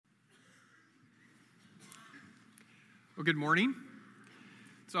Well, good morning.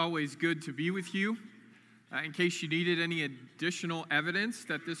 It's always good to be with you. In case you needed any additional evidence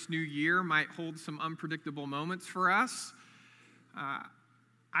that this new year might hold some unpredictable moments for us,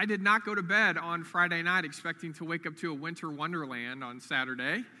 I did not go to bed on Friday night expecting to wake up to a winter wonderland on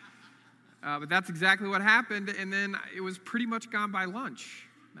Saturday. But that's exactly what happened, and then it was pretty much gone by lunch.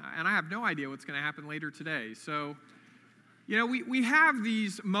 And I have no idea what's going to happen later today. So, we have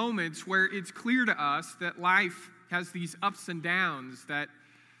these moments where it's clear to us that life has these ups and downs that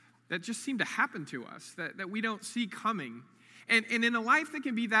just seem to happen to us, that we don't see coming. And in a life that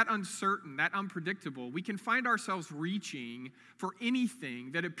can be that uncertain, that unpredictable, we can find ourselves reaching for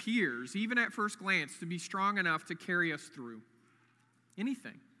anything that appears, even at first glance, to be strong enough to carry us through.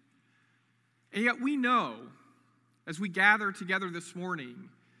 Anything. And yet we know, as we gather together this morning,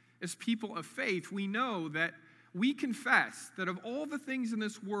 as people of faith, we know that we confess that of all the things in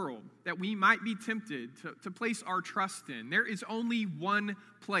this world that we might be tempted to place our trust in, there is only one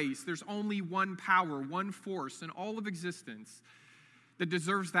place, there's only one power, one force in all of existence that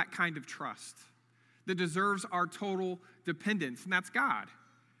deserves that kind of trust, that deserves our total dependence, and that's God.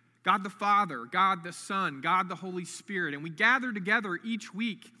 God the Father, God the Son, God the Holy Spirit. And we gather together each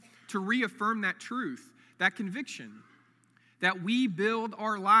week to reaffirm that truth, that conviction, that we build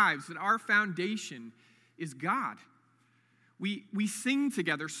our lives, that our foundation is God. We sing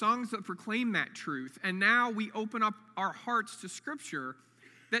together songs that proclaim that truth, and now we open up our hearts to Scripture,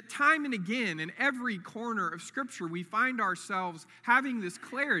 that time and again, in every corner of Scripture, we find ourselves having this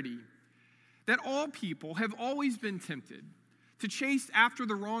clarity that all people have always been tempted to chase after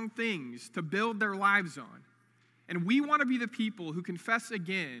the wrong things, to build their lives on. And we want to be the people who confess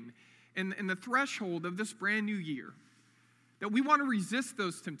again in the threshold of this brand new year, that we want to resist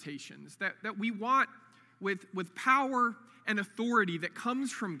those temptations, that we want with power and authority that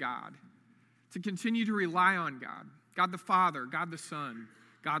comes from God to continue to rely on God, God the Father, God the Son,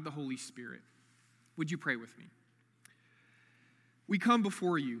 God the Holy Spirit. Would you pray with me? We come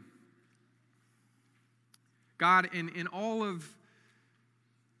before you, God, in all of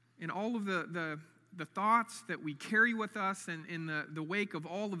the thoughts that we carry with us, and in the wake of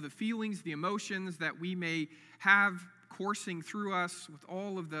all of the feelings, the emotions that we may have coursing through us, with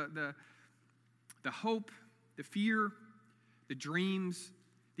all of the hope, the fear, the dreams,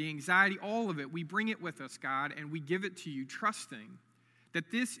 the anxiety, all of it, we bring it with us, God, and we give it to you, trusting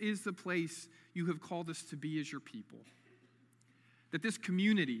that this is the place you have called us to be as your people. That this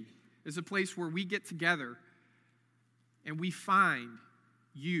community is a place where we get together and we find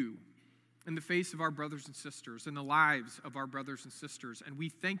you in the face of our brothers and sisters, in the lives of our brothers and sisters, and we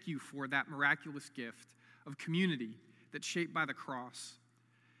thank you for that miraculous gift of community that's shaped by the cross.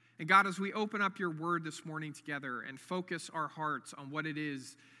 And God, as we open up your word this morning together and focus our hearts on what it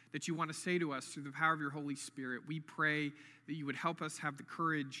is that you want to say to us through the power of your Holy Spirit, we pray that you would help us have the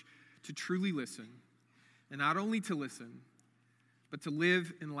courage to truly listen, and not only to listen, but to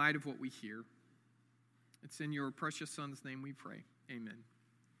live in light of what we hear. It's in your precious Son's name we pray. Amen.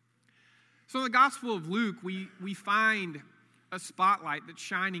 So in the Gospel of Luke, we find a spotlight that's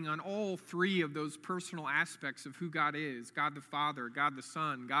shining on all three of those personal aspects of who God is, God the Father, God the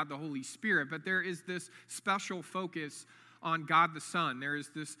Son, God the Holy Spirit. But there is this special focus on God the Son. There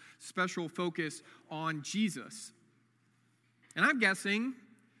is this special focus on Jesus. And I'm guessing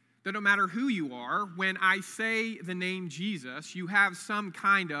that no matter who you are, when I say the name Jesus, you have some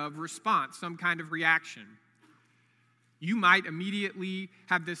kind of response, some kind of reaction. You might immediately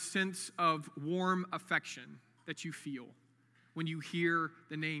have this sense of warm affection that you feel when you hear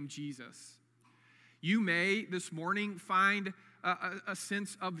the name Jesus. You may this morning find a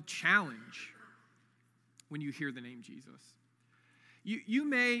sense of challenge when you hear the name Jesus. You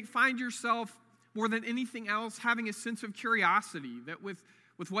may find yourself, more than anything else, having a sense of curiosity, that with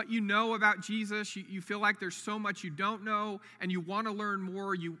what you know about Jesus, you feel like there's so much you don't know, and you want to learn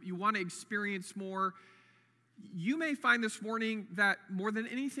more, you want to experience more. You may find this morning that more than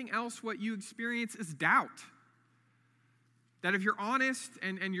anything else, what you experience is doubt. That if you're honest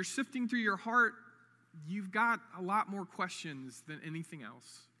and you're sifting through your heart, you've got a lot more questions than anything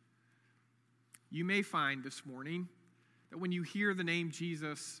else. You may find this morning that when you hear the name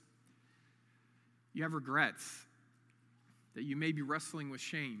Jesus, you have regrets, that you may be wrestling with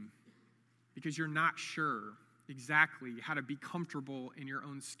shame because you're not sure exactly how to be comfortable in your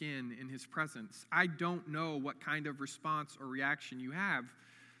own skin in his presence. I don't know what kind of response or reaction you have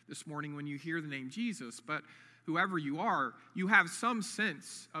this morning when you hear the name Jesus, but whoever you are, you have some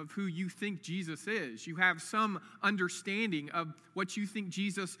sense of who you think Jesus is. You have some understanding of what you think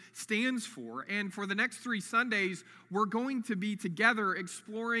Jesus stands for. And for the next 3 Sundays, we're going to be together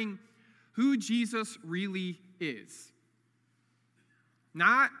exploring who Jesus really is.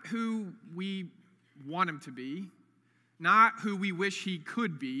 Not who we want him to be, not who we wish he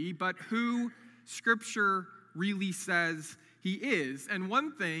could be, but who Scripture really says he is. And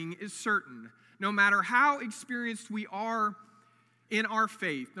one thing is certain: no matter how experienced we are in our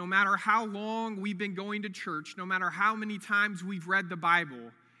faith, no matter how long we've been going to church, no matter how many times we've read the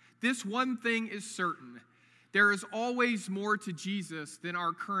Bible, this one thing is certain: there is always more to Jesus than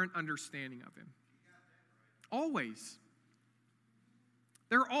our current understanding of him. Always.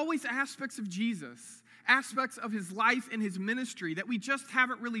 There are always aspects of Jesus, aspects of his life and his ministry that we just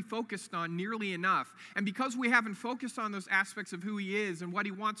haven't really focused on nearly enough. And because we haven't focused on those aspects of who he is and what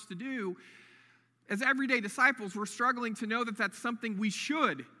he wants to do, as everyday disciples, we're struggling to know that that's something we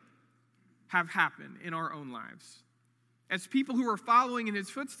should have happen in our own lives. As people who are following in his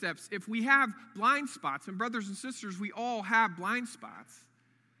footsteps, if we have blind spots, and brothers and sisters, we all have blind spots,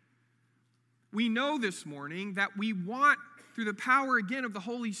 we know this morning that we want, through the power again of the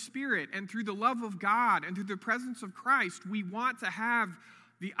Holy Spirit and through the love of God and through the presence of Christ, we want to have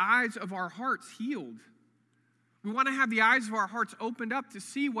the eyes of our hearts healed. We want to have the eyes of our hearts opened up to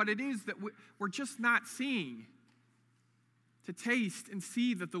see what it is that we're just not seeing. To taste and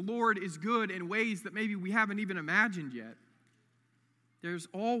see that the Lord is good in ways that maybe we haven't even imagined yet. There's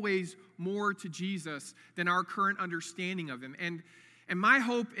always more to Jesus than our current understanding of him. And my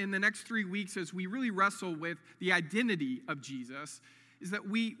hope in the next 3 weeks as we really wrestle with the identity of Jesus is that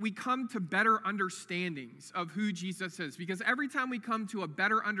we come to better understandings of who Jesus is. Because every time we come to a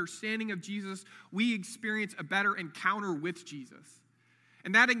better understanding of Jesus, we experience a better encounter with Jesus.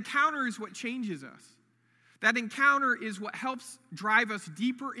 And that encounter is what changes us. That encounter is what helps drive us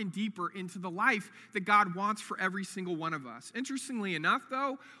deeper and deeper into the life that God wants for every single one of us. Interestingly enough,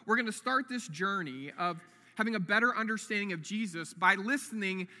 though, we're going to start this journey of having a better understanding of Jesus by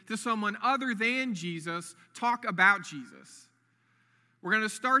listening to someone other than Jesus talk about Jesus. We're going to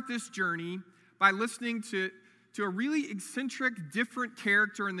start this journey by listening to a really eccentric, different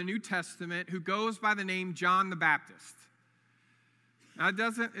character in the New Testament who goes by the name John the Baptist. Now,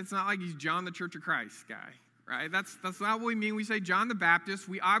 it's not like he's John the Church of Christ guy, right? That's not what we mean. We say John the Baptist.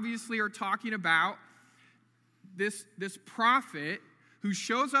 We obviously are talking about this prophet who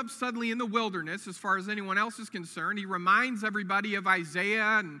shows up suddenly in the wilderness as far as anyone else is concerned. He reminds everybody of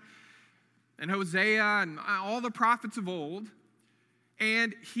Isaiah and Hosea and all the prophets of old.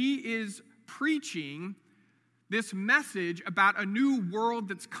 And he is preaching this message about a new world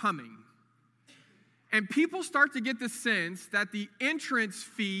that's coming. And people start to get the sense that the entrance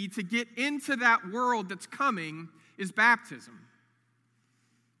fee to get into that world that's coming is baptism.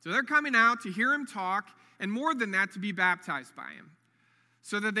 So they're coming out to hear him talk, and more than that, to be baptized by him,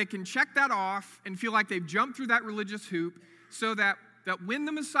 so that they can check that off and feel like they've jumped through that religious hoop, so that when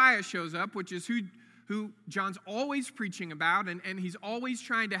the Messiah shows up, which is who John's always preaching about, and he's always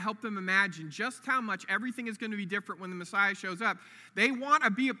trying to help them imagine just how much everything is going to be different when the Messiah shows up, they want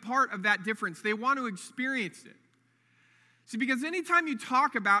to be a part of that difference. They want to experience it. See, because anytime you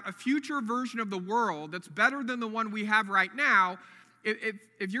talk about a future version of the world that's better than the one we have right now,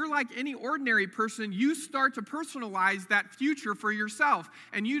 if you're like any ordinary person, you start to personalize that future for yourself.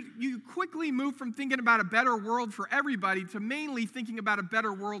 And you quickly move from thinking about a better world for everybody to mainly thinking about a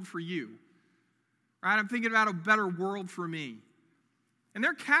better world for you. Right? I'm thinking about a better world for me. And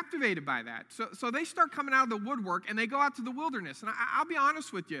they're captivated by that. So they start coming out of the woodwork and they go out to the wilderness. And I'll be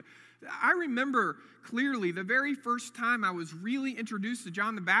honest with you. I remember clearly the very first time I was really introduced to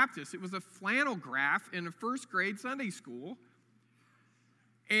John the Baptist. It was a flannel graph in a first grade Sunday school.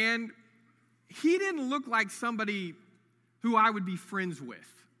 And he didn't look like somebody who I would be friends with.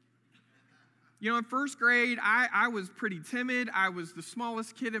 You know, in first grade, I was pretty timid. I was the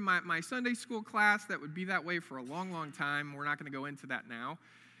smallest kid in my Sunday school class. That would be that way for a long, long time. We're not going to go into that now.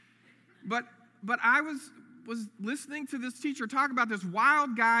 But I was listening to this teacher talk about this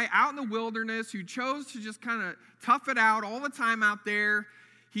wild guy out in the wilderness who chose to just kind of tough it out all the time out there.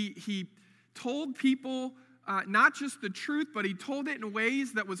 He told people not just the truth, but he told it in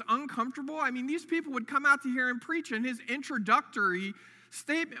ways that was uncomfortable. I mean, these people would come out to hear him preach, and his introductory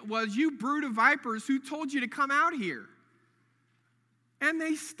statement was, "You brood of vipers, who told you to come out here?" And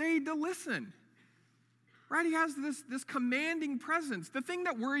they stayed to listen. Right? He has this commanding presence. The thing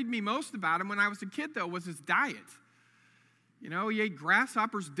that worried me most about him when I was a kid, though, was his diet. You know, he ate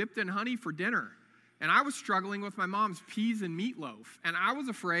grasshoppers dipped in honey for dinner. And I was struggling with my mom's peas and meatloaf. And I was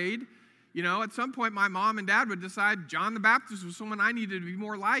afraid, you know, at some point my mom and dad would decide John the Baptist was someone I needed to be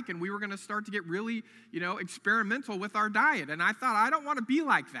more like, and we were going to start to get really, you know, experimental with our diet. And I thought, I don't want to be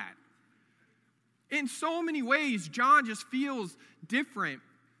like that. In so many ways, John just feels different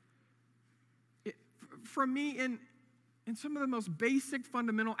from me in some of the most basic,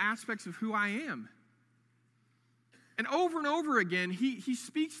 fundamental aspects of who I am. And over again, he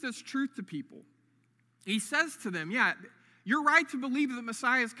speaks this truth to people. He says to them, yeah, you're right to believe that the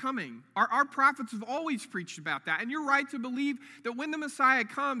Messiah is coming. Our prophets have always preached about that. And you're right to believe that when the Messiah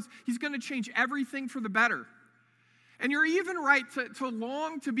comes, he's going to change everything for the better. And you're even right to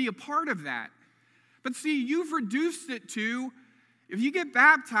long to be a part of that. But see, you've reduced it to, if you get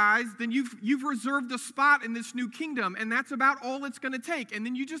baptized, then you've reserved a spot in this new kingdom, and that's about all it's going to take. And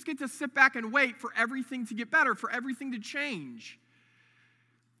then you just get to sit back and wait for everything to get better, for everything to change.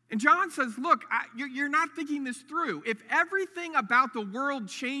 And John says, look, you're not thinking this through. If everything about the world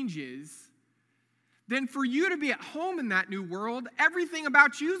changes, then for you to be at home in that new world, everything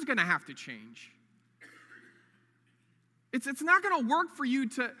about you is going to have to change. It's not going to work for you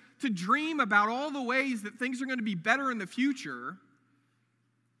to dream about all the ways that things are going to be better in the future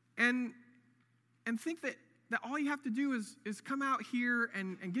and think that all you have to do is come out here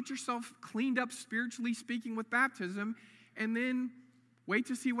and get yourself cleaned up spiritually speaking with baptism and then wait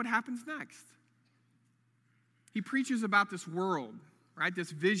to see what happens next. He preaches about this world, right?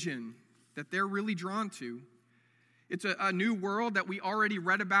 This vision that they're really drawn to. It's a new world that we already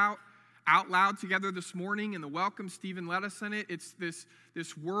read about out loud together this morning in the welcome. Stephen led us in it. It's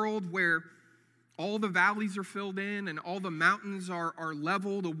this world where all the valleys are filled in and all the mountains are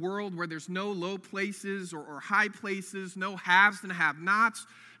leveled, a world where there's no low places or high places, no haves and have-nots,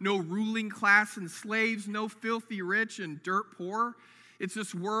 no ruling class and slaves, no filthy rich and dirt poor. It's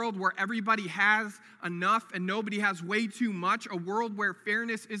this world where everybody has enough and nobody has way too much, a world where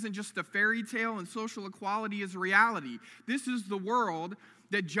fairness isn't just a fairy tale and social equality is a reality. This is the world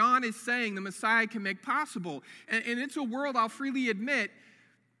that John is saying the Messiah can make possible. And it's a world, I'll freely admit,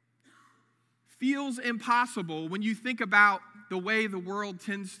 feels impossible when you think about the way the world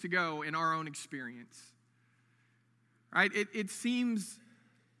tends to go in our own experience. Right? It seems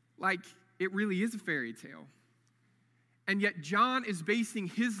like it really is a fairy tale. And yet John is basing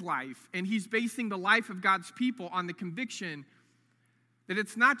his life, and he's basing the life of God's people on the conviction that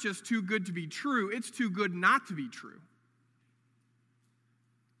it's not just too good to be true, it's too good not to be true.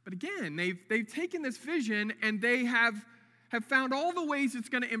 But again, they've taken this vision and they have found all the ways it's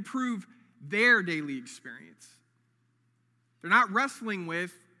going to improve their daily experience. They're not wrestling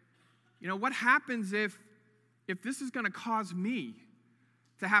with, what happens if this is going to cause me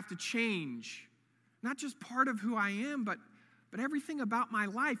to have to change not just part of who I am, but everything about my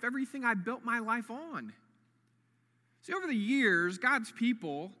life, everything I built my life on. See, over the years, God's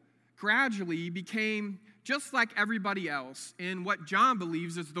people gradually became just like everybody else in what John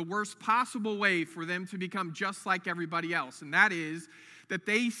believes is the worst possible way for them to become just like everybody else, and that is that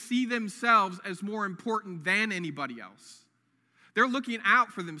they see themselves as more important than anybody else. They're looking out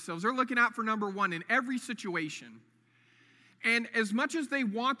for themselves. They're looking out for number one in every situation. And as much as they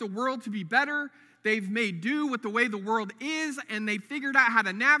want the world to be better, they've made do with the way the world is, and they figured out how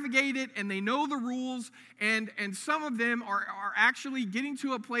to navigate it, and they know the rules, and some of them are actually getting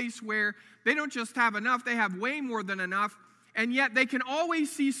to a place where they don't just have enough, they have way more than enough, and yet they can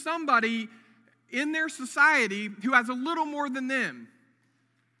always see somebody in their society who has a little more than them,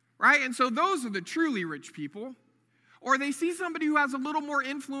 right? And so those are the truly rich people. Or they see somebody who has a little more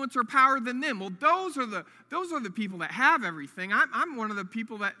influence or power than them. Well, those are the people that have everything. I'm one of the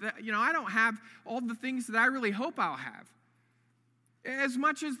people that I don't have all the things that I really hope I'll have. As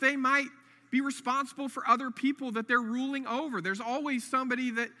much as they might be responsible for other people that they're ruling over, there's always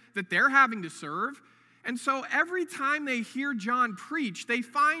somebody that they're having to serve. And so every time they hear John preach, they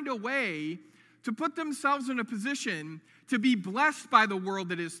find a way to put themselves in a position to be blessed by the world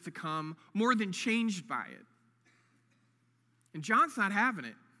that is to come more than changed by it. And John's not having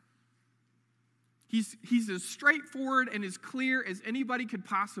it. He's as straightforward and as clear as anybody could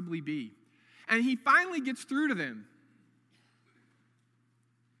possibly be. And he finally gets through to them.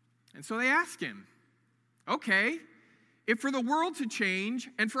 And so they ask him, okay, if for the world to change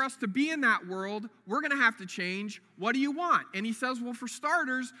and for us to be in that world, we're going to have to change, what do you want? And he says, well, for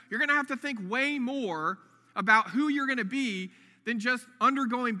starters, you're going to have to think way more about who you're going to be than just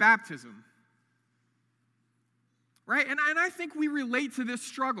undergoing baptism. Right? And I think we relate to this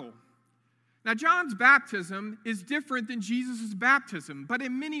struggle. Now, John's baptism is different than Jesus' baptism, but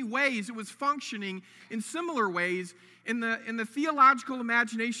in many ways it was functioning in similar ways in the theological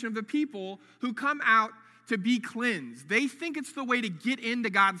imagination of the people who come out to be cleansed. They think it's the way to get into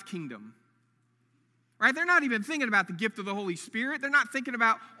God's kingdom. Right? They're not even thinking about the gift of the Holy Spirit. They're not thinking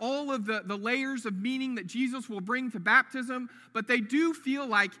about all of the layers of meaning that Jesus will bring to baptism, but they do feel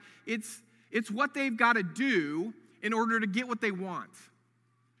like it's what they've got to do in order to get what they want.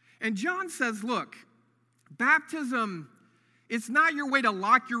 And John says, look, Baptism is not your way to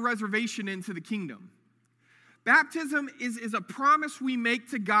lock your reservation into the kingdom. Baptism is a promise we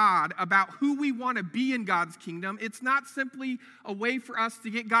make to God about who we want to be in God's kingdom. It's not simply a way for us to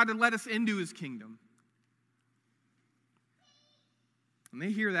get God to let us into his kingdom. And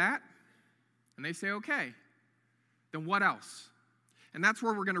they hear that, and they say, okay, then what else? And that's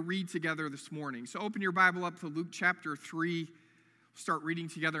where we're going to read together this morning. So open your Bible up to Luke chapter 3. We'll start reading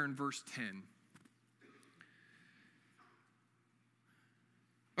together in verse 10.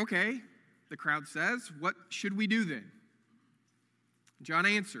 Okay, the crowd says, what should we do then? John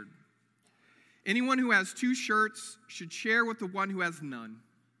answered, anyone who has 2 shirts should share with the one who has none.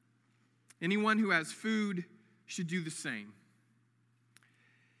 Anyone who has food should do the same.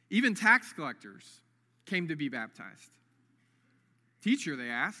 Even tax collectors came to be baptized. Teacher, they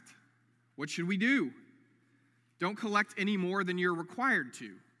asked, what should we do? Don't collect any more than you're required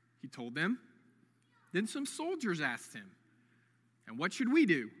to, he told them. Then some soldiers asked him, and what should we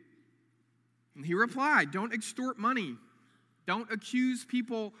do? And he replied, don't extort money. Don't accuse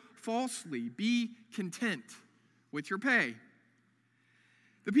people falsely. Be content with your pay.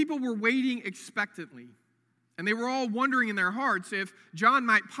 The people were waiting expectantly, and they were all wondering in their hearts if John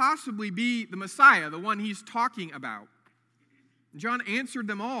might possibly be the Messiah, the one he's talking about. John answered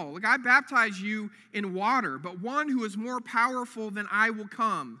them all, look, I baptize you in water, but one who is more powerful than I will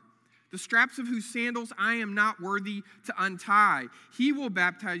come, the straps of whose sandals I am not worthy to untie. He will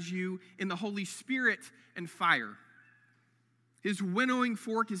baptize you in the Holy Spirit and fire. His winnowing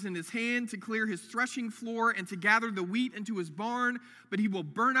fork is in his hand to clear his threshing floor and to gather the wheat into his barn, but he will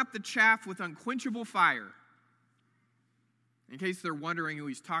burn up the chaff with unquenchable fire. In case they're wondering who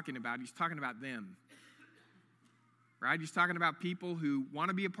he's talking about them. Right? He's talking about people who want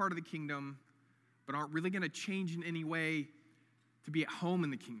to be a part of the kingdom, but aren't really going to change in any way to be at home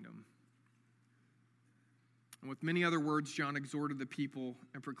in the kingdom. And with many other words, John exhorted the people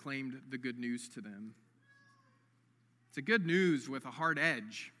and proclaimed the good news to them. It's a good news with a hard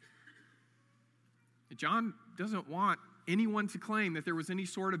edge. John doesn't want anyone to claim that there was any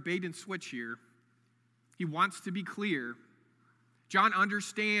sort of bait and switch here. He wants to be clear. John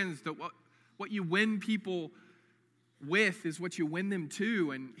understands that what you win people with is what you win them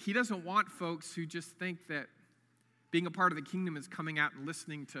to, and he doesn't want folks who just think that being a part of the kingdom is coming out and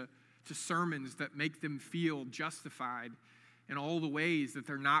listening to sermons that make them feel justified in all the ways that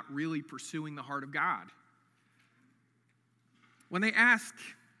they're not really pursuing the heart of God. When they ask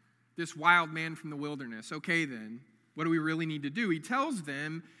this wild man from the wilderness, okay then, what do we really need to do? He tells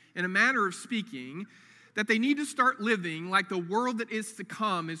them, in a manner of speaking, that they need to start living like the world that is to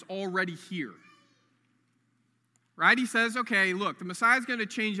come is already here. Right? He says, okay, look, the Messiah is going to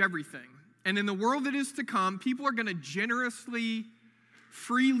change everything. And in the world that is to come, people are going to generously,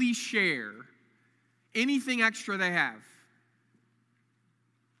 freely share anything extra they have.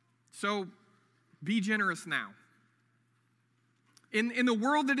 So be generous now. In the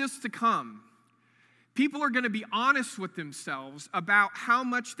world that is to come, people are going to be honest with themselves about how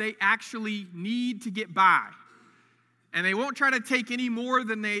much they actually need to get by. And they won't try to take any more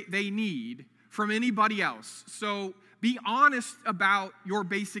than they need from anybody else. So be honest about your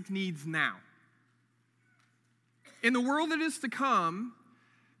basic needs now. In the world that is to come,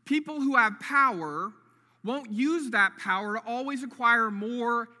 people who have power won't use that power to always acquire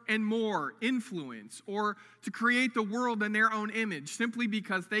more and more influence or to create the world in their own image simply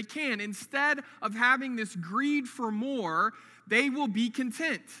because they can. Instead of having this greed for more, they will be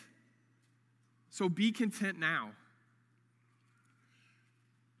content. So be content now.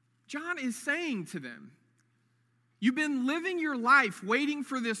 John is saying to them, you've been living your life waiting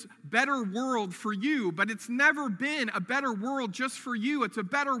for this better world for you, but it's never been a better world just for you. It's a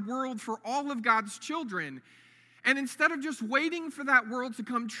better world for all of God's children. And instead of just waiting for that world to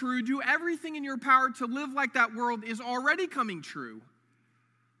come true, do everything in your power to live like that world is already coming true.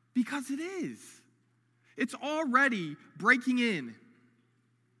 Because it is. It's already breaking in.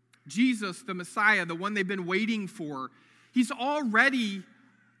 Jesus, the Messiah, the one they've been waiting for, he's already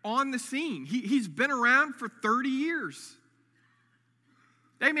on the scene. He's been around for 30 years.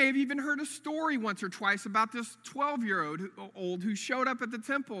 They may have even heard a story once or twice about this 12-year-old who showed up at the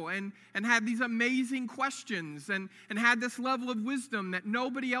temple and had these amazing questions and had this level of wisdom that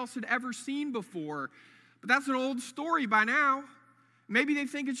nobody else had ever seen before. But that's an old story by now. Maybe they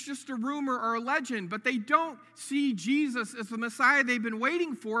think it's just a rumor or a legend, but they don't see Jesus as the Messiah they've been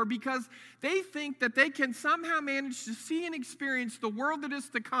waiting for because they think that they can somehow manage to see and experience the world that is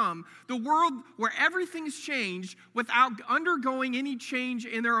to come, the world where everything's changed without undergoing any change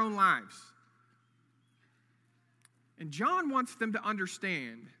in their own lives. And John wants them to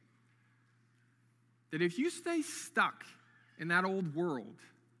understand that if you stay stuck in that old world,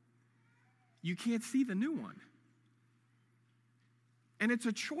 you can't see the new one. And it's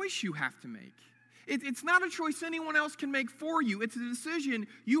a choice you have to make. It's not a choice anyone else can make for you. It's a decision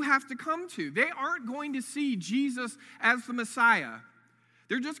you have to come to. They aren't going to see Jesus as the Messiah.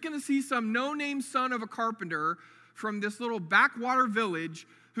 They're just going to see some no-name son of a carpenter from this little backwater village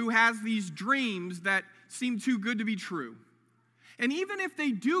who has these dreams that seem too good to be true. And even if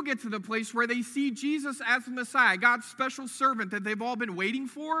they do get to the place where they see Jesus as the Messiah, God's special servant that they've all been waiting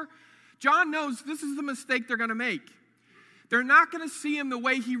for, John knows this is the mistake they're going to make. They're not going to see him the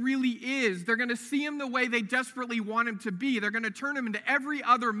way he really is. They're going to see him the way they desperately want him to be. They're going to turn him into every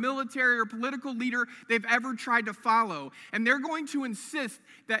other military or political leader they've ever tried to follow. And they're going to insist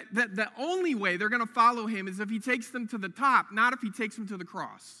that the only way they're going to follow him is if he takes them to the top, not if he takes them to the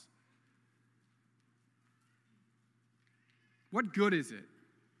cross. What good is it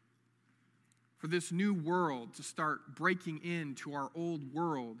for this new world to start breaking into our old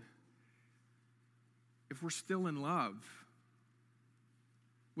world if we're still in love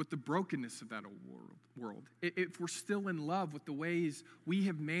with the brokenness of that old world? If we're still in love with the ways we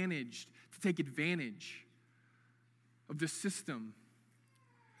have managed to take advantage of this system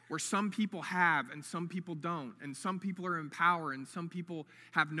where some people have and some people don't, and some people are in power and some people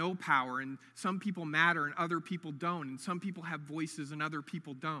have no power, and some people matter and other people don't, and some people have voices and other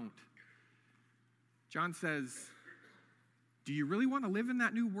people don't. John says, do you really want to live in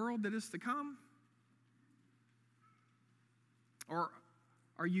that new world that is to come? Or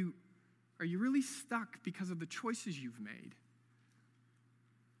are you really stuck because of the choices you've made?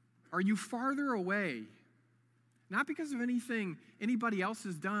 Are you farther away, not because of anything anybody else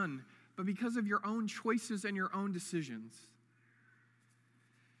has done, but because of your own choices and your own decisions?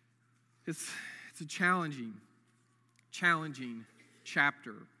 It's a challenging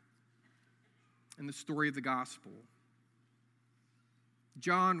chapter in the story of the gospel.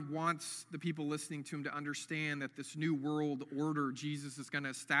 John wants the people listening to him to understand that this new world order Jesus is going to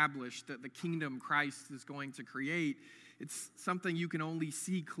establish, that the kingdom Christ is going to create, it's something you can only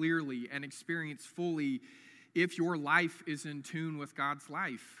see clearly and experience fully if your life is in tune with God's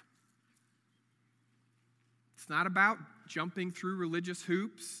life. It's not about jumping through religious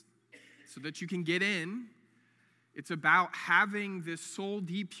hoops so that you can get in. It's about having this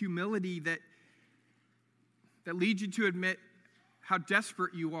soul-deep humility that leads you to admit how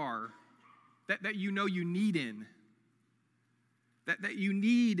desperate you are, that you know you need in, that you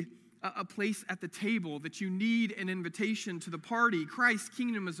need a place at the table, that you need an invitation to the party. Christ's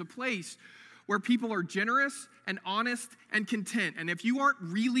kingdom is a place where people are generous and honest and content. And if you aren't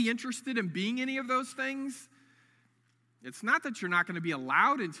really interested in being any of those things, it's not that you're not going to be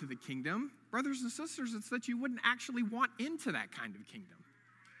allowed into the kingdom. Brothers and sisters, it's that you wouldn't actually want into that kind of kingdom.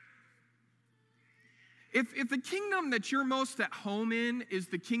 If the kingdom that you're most at home in is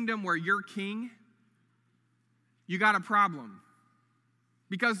the kingdom where you're king, you got a problem.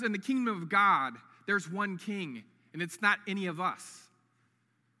 Because in the kingdom of God, there's one king, and it's not any of us.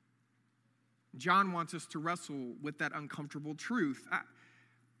 John wants us to wrestle with that uncomfortable truth.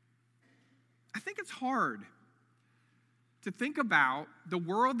 I think it's hard to think about the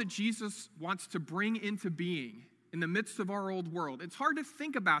world that Jesus wants to bring into being in the midst of our old world. It's hard to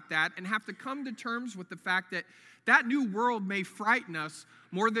think about that and have to come to terms with the fact that that new world may frighten us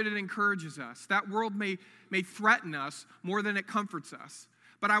more than it encourages us. That world may threaten us more than it comforts us.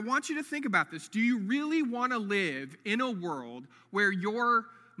 But I want you to think about this. Do you really want to live in a world where your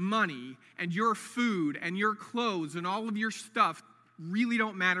money and your food and your clothes and all of your stuff really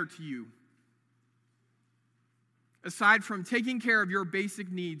don't matter to you? Aside from taking care of your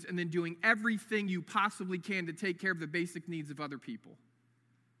basic needs and then doing everything you possibly can to take care of the basic needs of other people.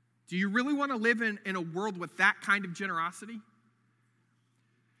 Do you really want to live in a world with that kind of generosity?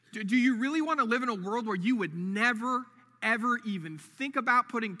 Do you really want to live in a world where you would never, ever even think about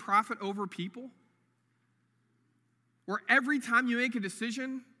putting profit over people? Where every time you make a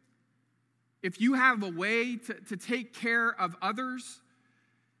decision, if you have a way to take care of others,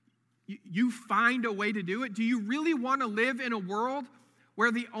 you find a way to do it? Do you really want to live in a world where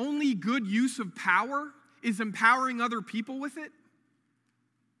the only good use of power is empowering other people with it?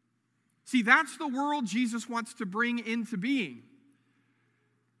 See, that's the world Jesus wants to bring into being.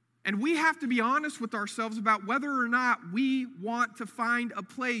 And we have to be honest with ourselves about whether or not we want to find a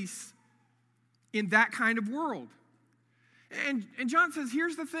place in that kind of world. And John says,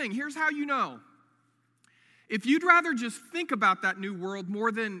 here's the thing. Here's how you know. If you'd rather just think about that new world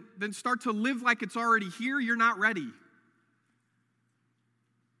more than start to live like it's already here, you're not ready.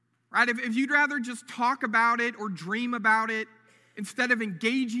 Right? If you'd rather just talk about it or dream about it instead of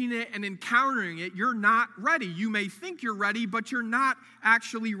engaging it and encountering it, you're not ready. You may think you're ready, but you're not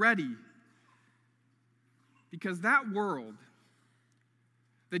actually ready. Because that world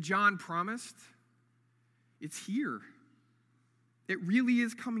that John promised, it's here. It really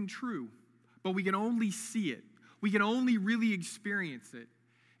is coming true, but we can only see it. We can only really experience it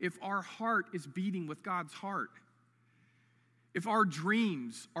if our heart is beating with God's heart. If our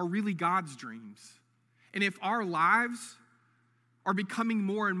dreams are really God's dreams. And if our lives are becoming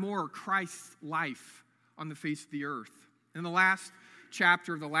more and more Christ's life on the face of the earth. In the last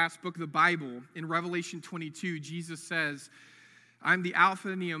chapter of the last book of the Bible, in Revelation 22, Jesus says, I'm the Alpha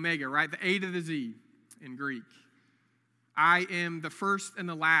and the Omega, right? The A to the Z in Greek. I am the first and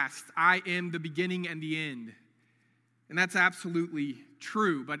the last. I am the beginning and the end. And that's absolutely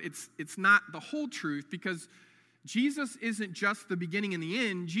true, but it's not the whole truth, because Jesus isn't just the beginning and the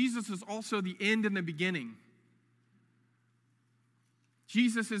end. Jesus is also the end and the beginning.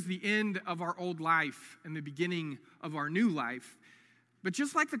 Jesus is the end of our old life and the beginning of our new life. But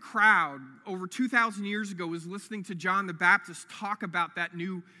just like the crowd over 2,000 years ago was listening to John the Baptist talk about that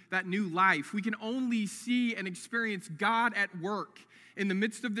new life, we can only see and experience God at work in the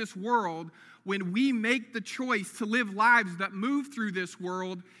midst of this world when we make the choice to live lives that move through this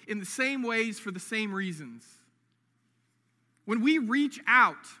world in the same ways for the same reasons. When we reach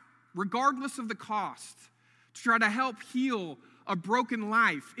out, regardless of the cost, to try to help heal a broken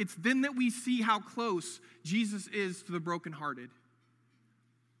life, it's then that we see how close Jesus is to the brokenhearted.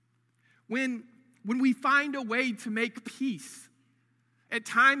 When we find a way to make peace, at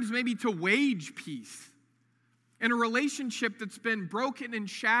times maybe to wage peace, in a relationship that's been broken and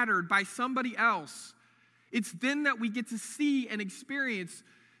shattered by somebody else, it's then that we get to see and experience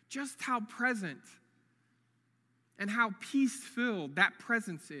just how present and how peace-filled that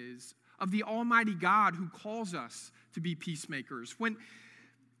presence is of the Almighty God who calls us to be peacemakers. When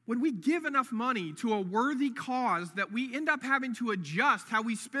we give enough money to a worthy cause that we end up having to adjust how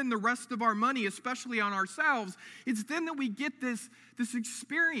we spend the rest of our money, especially on ourselves, it's then that we get this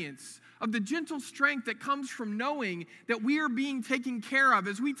experience of the gentle strength that comes from knowing that we are being taken care of.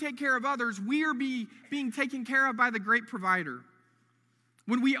 As we take care of others, we are being taken care of by the great provider.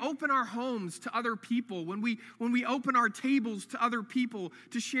 When we open our homes to other people, when we open our tables to other people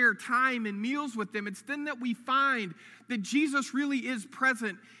to share time and meals with them, it's then that we find that Jesus really is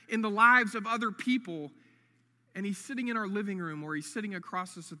present in the lives of other people, and he's sitting in our living room or he's sitting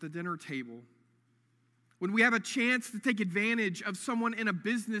across us at the dinner table. When we have a chance to take advantage of someone in a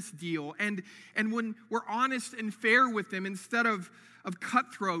business deal, and when we're honest and fair with them instead of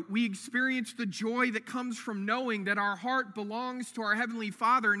cutthroat, we experience the joy that comes from knowing that our heart belongs to our Heavenly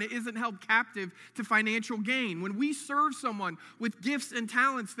Father and it isn't held captive to financial gain. When we serve someone with gifts and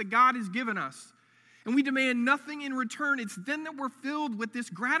talents that God has given us, and we demand nothing in return, it's then that we're filled with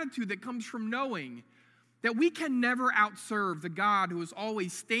this gratitude that comes from knowing that we can never outserve the God who is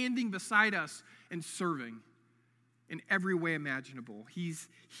always standing beside us and serving in every way imaginable. He's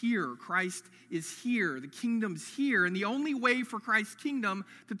here. Christ is here. The kingdom's here. And the only way for Christ's kingdom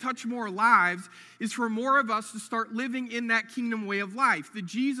to touch more lives is for more of us to start living in that kingdom way of life, the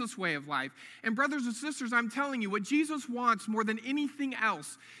Jesus way of life. And brothers and sisters, I'm telling you, what Jesus wants more than anything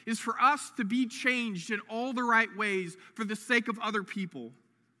else is for us to be changed in all the right ways for the sake of other people.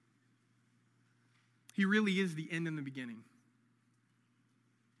 He really is the end and the beginning.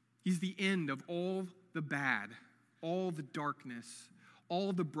 He's the end of all the bad, all the darkness,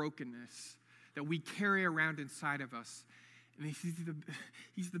 all the brokenness that we carry around inside of us. And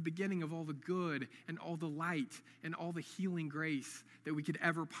he's the beginning of all the good and all the light and all the healing grace that we could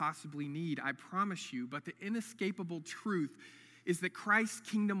ever possibly need, I promise you. But the inescapable truth is that Christ's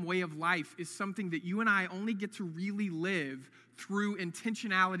kingdom way of life is something that you and I only get to really live through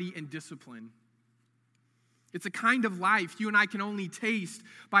intentionality and discipline. It's a kind of life you and I can only taste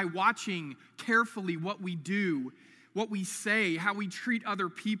by watching carefully what we do, what we say, how we treat other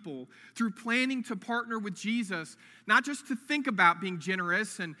people, through planning to partner with Jesus, not just to think about being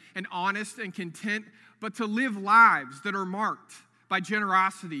generous and honest and content, but to live lives that are marked by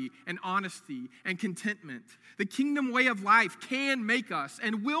generosity and honesty and contentment. The kingdom way of life can make us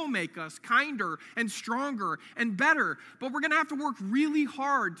and will make us kinder and stronger and better, but we're going to have to work really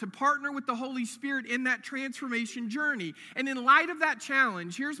hard to partner with the Holy Spirit in that transformation journey. And in light of that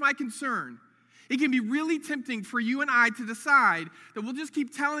challenge, here's my concern. It can be really tempting for you and I to decide that we'll just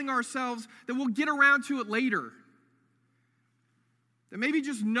keep telling ourselves that we'll get around to it later. That maybe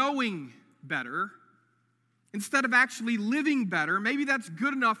just knowing better instead of actually living better, maybe that's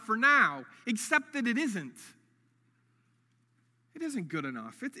good enough for now, except that it isn't. It It isn't good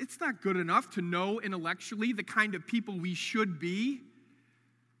enough. It's not good enough to know intellectually the kind of people we should be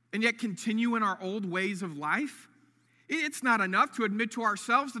and yet continue in our old ways of life. It's not enough to admit to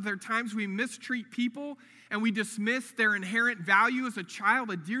ourselves that there are times we mistreat people and we dismiss their inherent value as a child,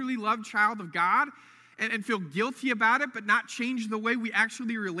 a dearly loved child of God, and feel guilty about it, but not change the way we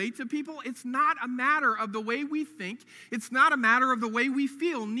actually relate to people. It's not a matter of the way we think. It's not a matter of the way we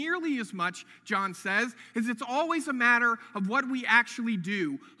feel nearly as much, John says, as it's always a matter of what we actually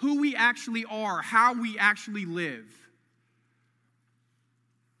do, who we actually are, how we actually live.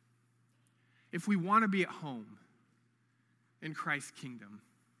 If we want to be at home in Christ's kingdom,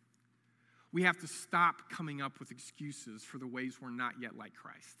 we have to stop coming up with excuses for the ways we're not yet like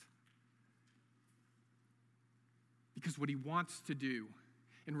Christ. Because what he wants to do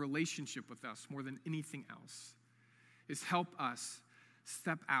in relationship with us more than anything else is help us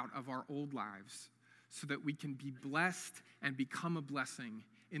step out of our old lives so that we can be blessed and become a blessing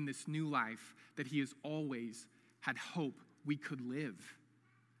in this new life that he has always had hope we could live.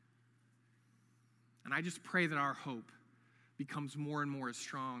 And I just pray that our hope becomes more and more as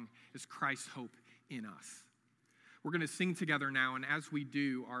strong as Christ's hope in us. We're going to sing together now, and as we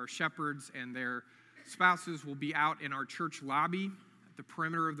do, our shepherds and their spouses will be out in our church lobby at the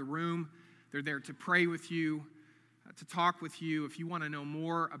perimeter of the room. They're there to pray with you, to talk with you. If you want to know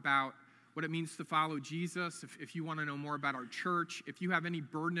more about what it means to follow Jesus, if you want to know more about our church, if you have any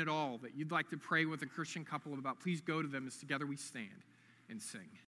burden at all that you'd like to pray with a Christian couple about, please go to them as together we stand and sing.